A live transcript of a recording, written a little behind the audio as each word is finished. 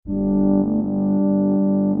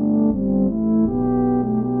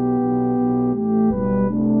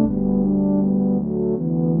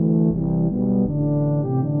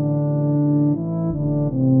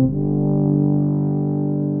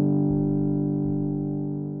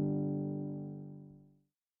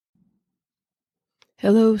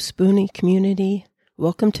Hello, Spoonie community.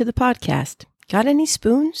 Welcome to the podcast. Got any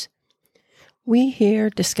spoons? We here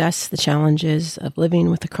discuss the challenges of living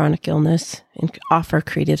with a chronic illness and offer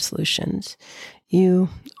creative solutions. You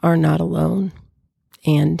are not alone,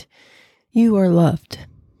 and you are loved.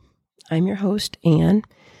 I'm your host, Anne,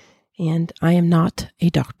 and I am not a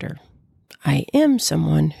doctor. I am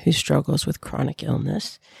someone who struggles with chronic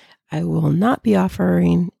illness. I will not be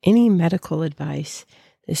offering any medical advice.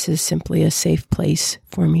 This is simply a safe place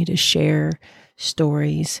for me to share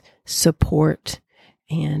stories, support,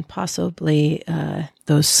 and possibly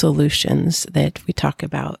those solutions that we talk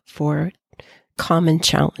about for common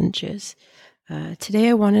challenges. Today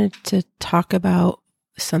I wanted to talk about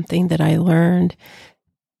something that I learned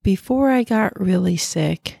before I got really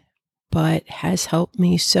sick, but has helped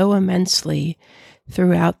me so immensely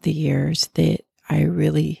throughout the years that I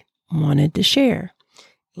really wanted to share.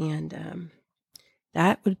 And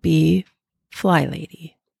that would be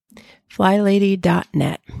FlyLady.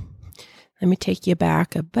 FlyLady.net. Let me take you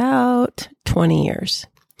back about 20 years.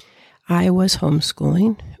 I was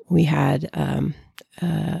homeschooling. We had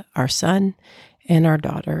our son and our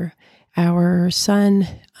daughter. Our son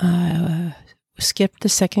skipped the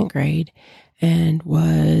second grade and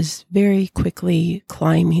was very quickly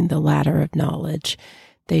climbing the ladder of knowledge.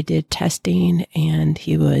 They did testing, and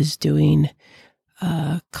he was doing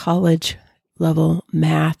college level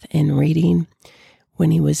math and reading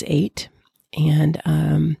when he was 8.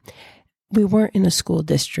 And we weren't in a school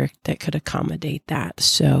district that could accommodate that.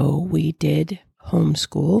 So we did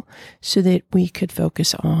homeschool so that we could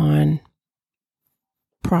focus on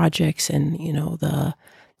projects and, the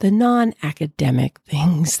non-academic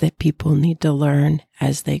things that people need to learn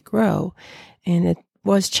as they grow. And it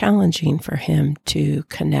was challenging for him to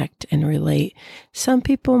connect and relate. Some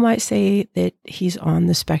people might say that he's on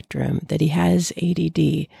the spectrum, that he has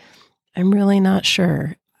ADD. I'm really not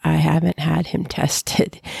sure. I haven't had him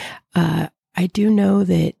tested. I do know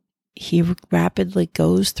that he rapidly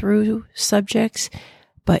goes through subjects,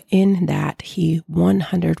 but in that he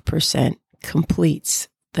 100% completes,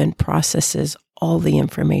 then processes all the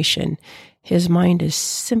information. His mind is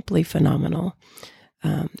simply phenomenal.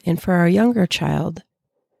 And for our younger child,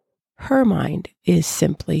 her mind is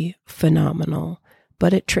simply phenomenal,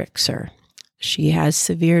 but it tricks her. She has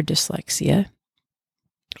severe dyslexia,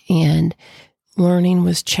 and learning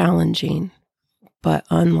was challenging. But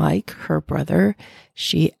unlike her brother,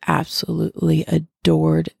 she absolutely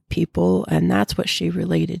adored people, and that's what she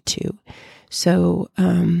related to. So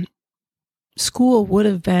school would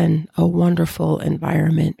have been a wonderful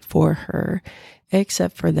environment for her,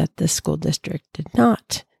 except for that the school district did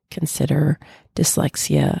not consider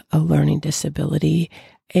dyslexia a learning disability,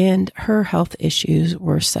 and her health issues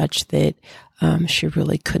were such that she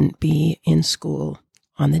really couldn't be in school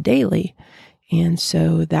on the daily. And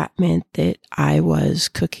so that meant that I was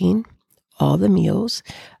cooking all the meals.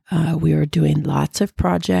 We were doing lots of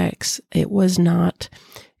projects. It was not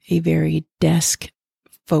a very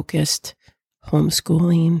desk-focused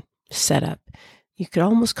homeschooling setup. You could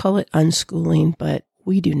almost call it unschooling, but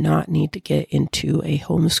we do not need to get into a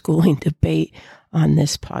homeschooling debate on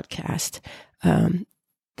this podcast.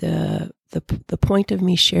 The point of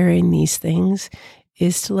me sharing these things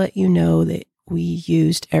is to let you know that we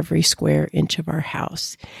used every square inch of our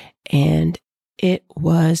house, and it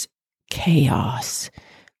was chaos,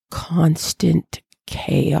 constant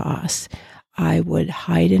chaos. I would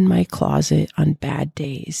hide in my closet on bad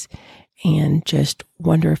days and just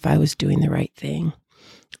wonder if I was doing the right thing.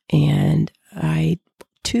 And I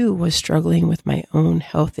too was struggling with my own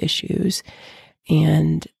health issues,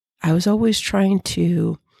 and I was always trying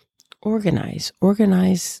to organize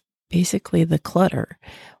basically the clutter,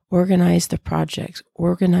 organize the projects,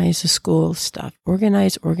 organize the school stuff,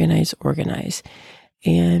 organize.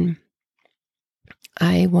 And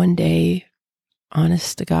I one day,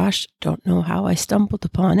 honest to gosh, don't know how I stumbled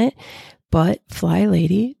upon it, but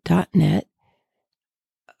FlyLady.net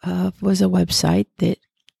was a website that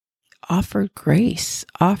offered grace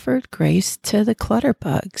to the clutter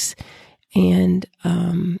bugs. And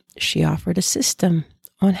she offered a system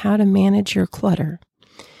on how to manage your clutter.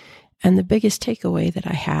 And the biggest takeaway that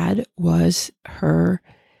I had was her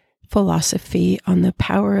philosophy on the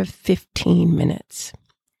power of 15 minutes.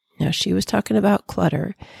 Now, she was talking about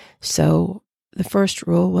clutter. So the first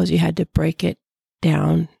rule was you had to break it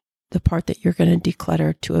down, the part that you're going to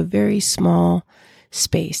declutter, to a very small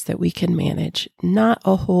space that we can manage, not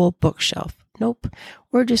a whole bookshelf. Nope.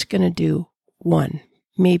 We're just going to do one,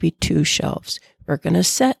 maybe 2 shelves. We're going to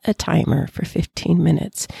set a timer for 15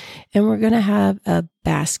 minutes, and we're going to have a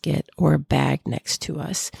basket or a bag next to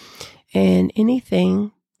us. And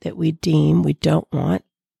anything that we deem we don't want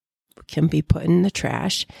can be put in the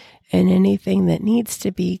trash, and anything that needs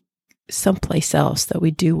to be someplace else that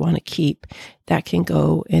we do want to keep, that can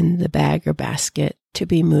go in the bag or basket to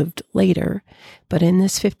be moved later. But in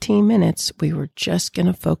this 15 minutes, we were just going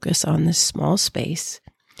to focus on this small space.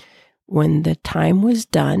 When the time was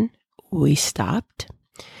done, we stopped.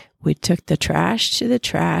 We took the trash to the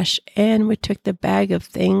trash, and we took the bag of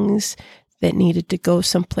things that needed to go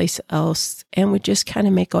someplace else, and we just kind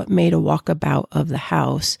of made a walkabout of the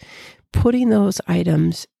house, putting those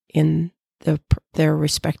items in their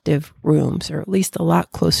respective rooms, or at least a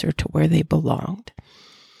lot closer to where they belonged.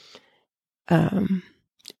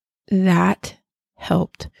 That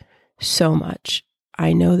helped so much.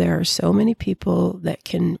 I know there are so many people that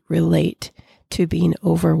can relate to being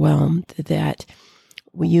overwhelmed, that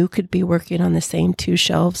you could be working on the same 2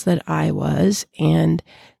 shelves that I was, and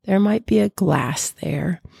there might be a glass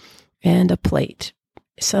there and a plate.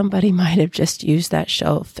 Somebody might have just used that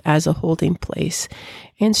shelf as a holding place.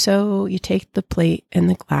 And so you take the plate and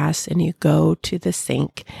the glass and you go to the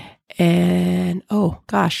sink, and oh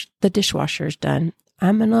gosh, the dishwasher's done.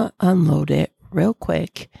 I'm going to unload it real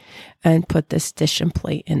quick and put this dish and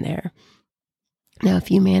plate in there. Now, if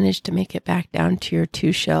you manage to make it back down to your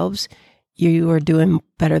 2 shelves, you are doing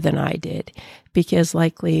better than I did, because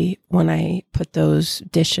likely when I put those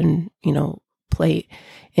dish and, plate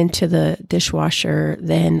into the dishwasher,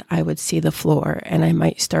 then I would see the floor and I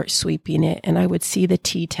might start sweeping it, and I would see the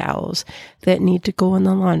tea towels that need to go in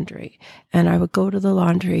the laundry. And I would go to the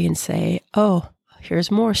laundry and say, oh, here's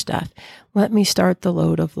more stuff. Let me start the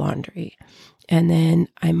load of laundry. And then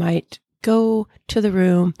I might go to the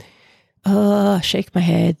room, shake my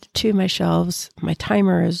head to my shelves. My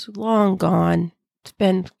timer is long gone.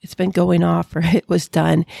 It's been going off, or it was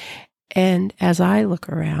done. And as I look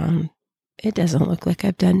around, it doesn't look like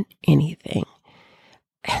I've done anything.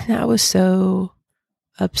 And that was so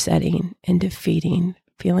upsetting and defeating,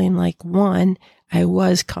 feeling like, one, I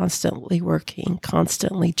was constantly working,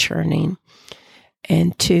 constantly churning,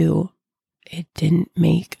 and 2, it didn't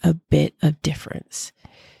make a bit of difference.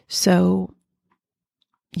 So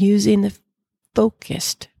using the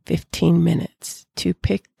focused 15 minutes to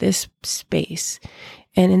pick this space,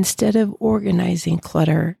 and instead of organizing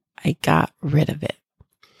clutter, I got rid of it.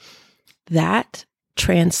 That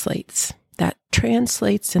translates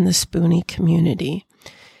in the Spoonie community,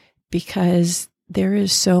 because there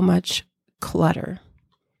is so much clutter,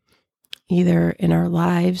 either in our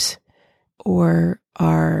lives or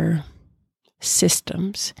our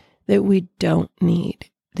systems, that we don't need,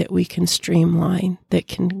 that we can streamline, that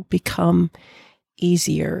can become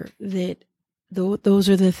easier. That those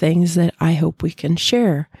are the things that I hope we can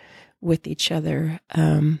share with each other.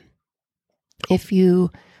 If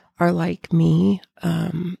you are like me,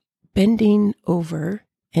 bending over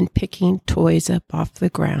and picking toys up off the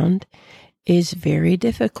ground is very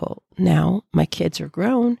difficult. Now, my kids are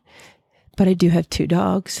grown, but I do have 2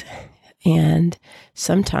 dogs, and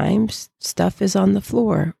sometimes stuff is on the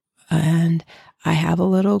floor, and I have a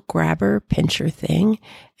little grabber pincher thing,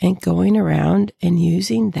 and going around and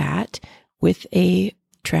using that with a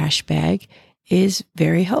trash bag is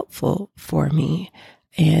very helpful for me.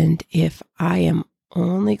 And if I am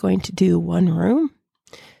only going to do 1 room,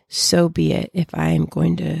 so be it. If I am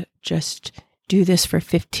going to just do this for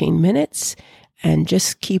 15 minutes and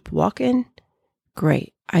just keep walking,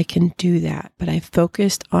 great, I can do that. But I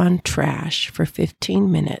focused on trash for 15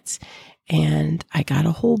 minutes, and I got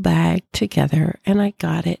a whole bag together and I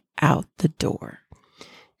got it out the door.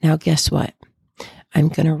 Now, guess what? I'm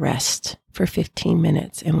going to rest for 15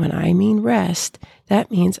 minutes. And when I mean rest,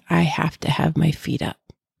 that means I have to have my feet up.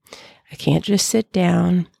 I can't just sit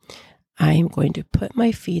down. I'm going to put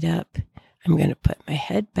my feet up. I'm going to put my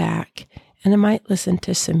head back, and I might listen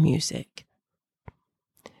to some music.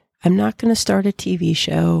 I'm not going to start a TV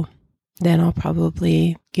show. Then I'll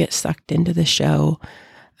probably get sucked into the show,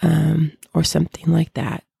 or something like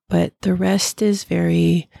that. But the rest is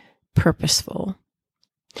very purposeful.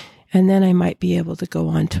 And then I might be able to go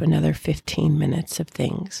on to another 15 minutes of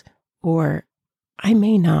things, or I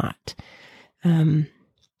may not.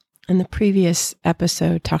 In the previous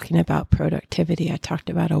episode, talking about productivity, I talked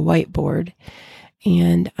about a whiteboard,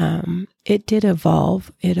 and it did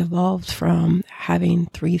evolve. It evolved from having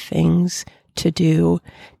 3 things to do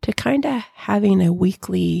to kind of having a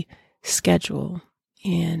weekly schedule,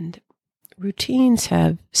 and routines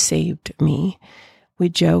have saved me. We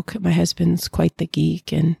joke, my husband's quite the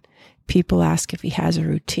geek, and people ask if he has a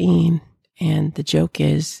routine, and the joke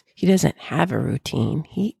is he doesn't have a routine.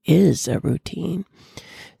 He is a routine.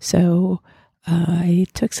 So I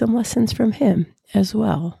took some lessons from him as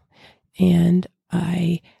well. And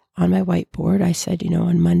On my whiteboard, I said,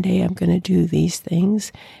 on Monday, I'm going to do these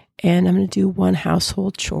things, and I'm going to do one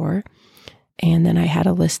household chore. And then I had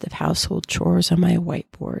a list of household chores on my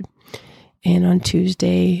whiteboard. And on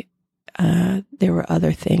Tuesday, there were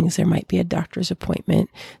other things. There might be a doctor's appointment.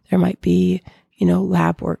 There might be,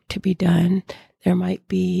 lab work to be done. There might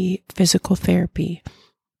be physical therapy.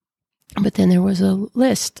 But then there was a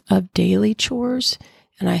list of daily chores,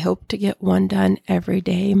 and I hope to get one done every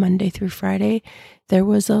day, Monday through Friday. There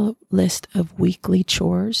was a list of weekly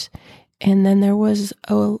chores, and then there was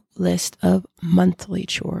a list of monthly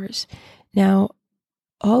chores. Now,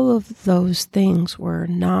 all of those things were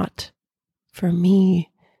not for me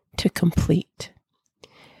to complete,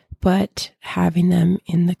 but having them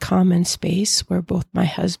in the common space where both my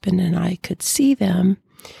husband and I could see them,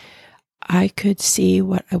 I could see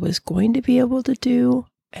what I was going to be able to do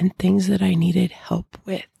and things that I needed help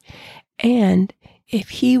with. And if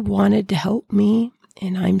he wanted to help me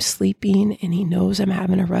and I'm sleeping and he knows I'm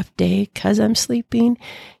having a rough day because I'm sleeping,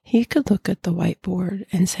 he could look at the whiteboard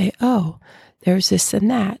and say, oh, there's this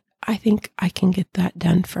and that. I think I can get that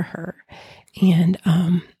done for her. And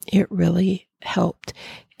it really helped.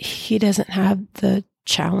 He doesn't have the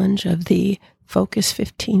challenge of the focus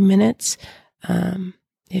 15 minutes.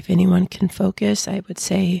 If anyone can focus, I would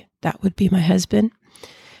say that would be my husband.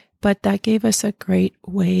 But that gave us a great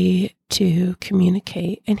way to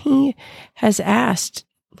communicate. And he has asked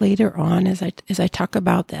later on, as I talk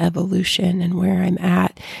about the evolution and where I'm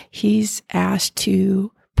at, he's asked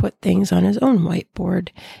to put things on his own whiteboard.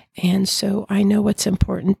 And so I know what's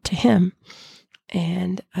important to him.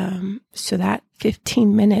 And so that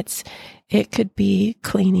 15 minutes, it could be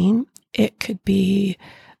cleaning, it could be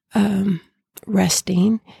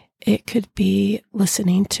resting, it could be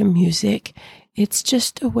listening to music. It's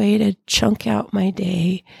just a way to chunk out my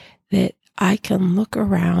day that I can look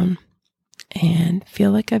around and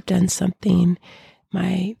feel like I've done something.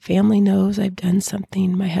 My family knows I've done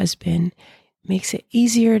something. My husband makes it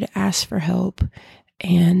easier to ask for help.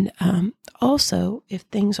 And also, if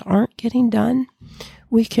things aren't getting done,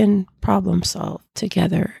 we can problem solve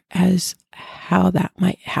together as how that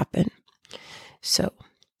might happen. So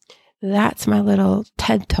that's my little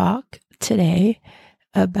TED Talk today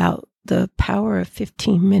about the power of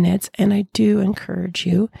 15 minutes. And I do encourage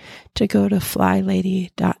you to go to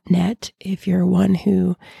flylady.net if you're one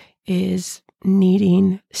who is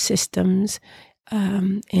needing systems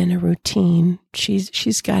and a routine.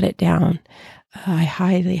 She's got it down. I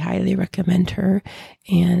highly, highly recommend her.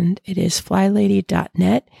 And it is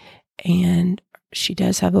flylady.net. And she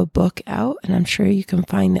does have a book out, and I'm sure you can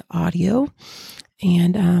find the audio.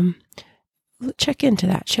 And check into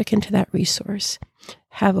that resource.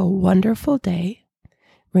 Have a wonderful day.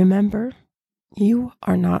 Remember, you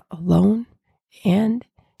are not alone, and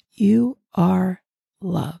you are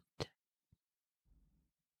loved.